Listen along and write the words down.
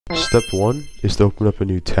Step 1 is to open up a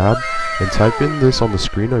new tab and type in this on the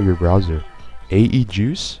screen of your browser,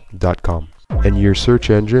 AEJuice.com, and your search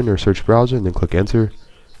engine or search browser, and then click enter.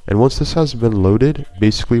 And once this has been loaded,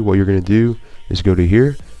 basically what you're going to do is go to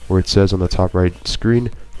here where it says on the top right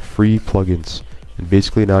screen, free plugins. And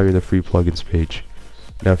basically now you're in the free plugins page.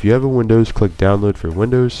 Now if you have a Windows, click download for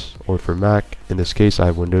Windows, or for Mac. In this case I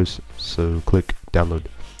have Windows, so click download.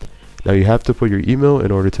 Now you have to put your email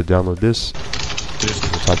in order to download this. Just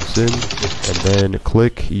type this in, and then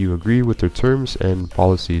click you agree with their terms and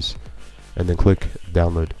policies, and then click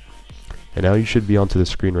download. And now you should be onto the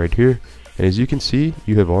screen right here, and as you can see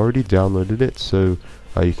you have already downloaded it, so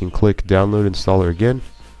you can click download installer again,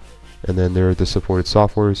 and then there are the supported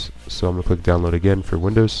softwares, so I'm going to click download again for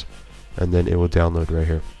Windows, and then it will download right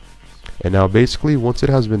here. And now basically once it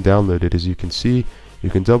has been downloaded, as you can see,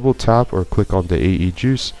 you can double tap or click on the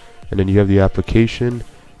AEJuice, and then you have the application,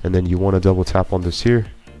 and then you want to double tap on this here,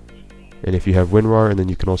 and if you have WinRAR, and then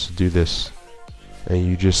you can also do this, and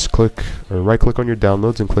you just click or right click on your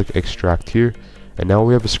downloads and click extract here. And now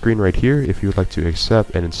we have a screen right here if you would like to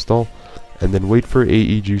accept and install, and then wait for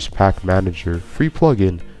AEJuice Pack Manager free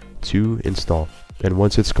plugin to install. And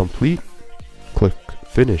once it's complete, click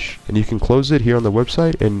finish, and you can close it here on the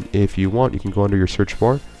website. And if you want, you can go under your search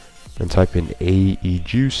bar and type in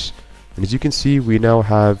AEJuice, and as you can see we now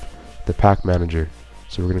have the Pack Manager.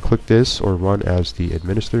 So we're going to click this or run as the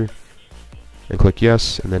administrator and click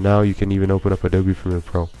yes, and then now you can even open up Adobe Premiere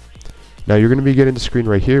Pro. Now you're going to be getting the screen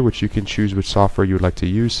right here, which you can choose which software you would like to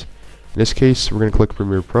use. In this case we're going to click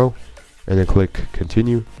Premiere Pro and then click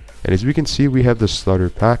continue, and as we can see we have the starter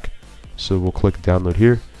pack, so we'll click download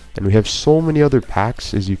here, and we have so many other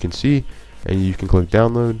packs as you can see, and you can click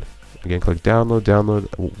download, again click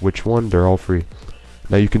download, which one, they're all free.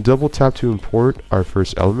 Now you can double tap to import our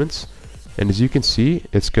first elements, and as you can see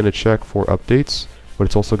it's going to check for updates, but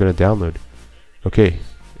it's also going to download. Okay,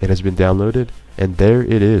 it has been downloaded, and there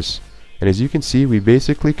it is. And as you can see we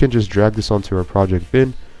basically can just drag this onto our project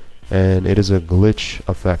bin, and it is a glitch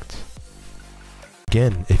effect.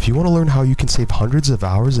 Again, if you want to learn how you can save hundreds of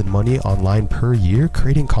hours and money online per year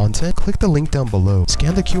creating content, click the link down below,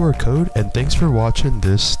 scan the QR code, and thanks for watching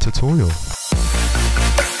this tutorial.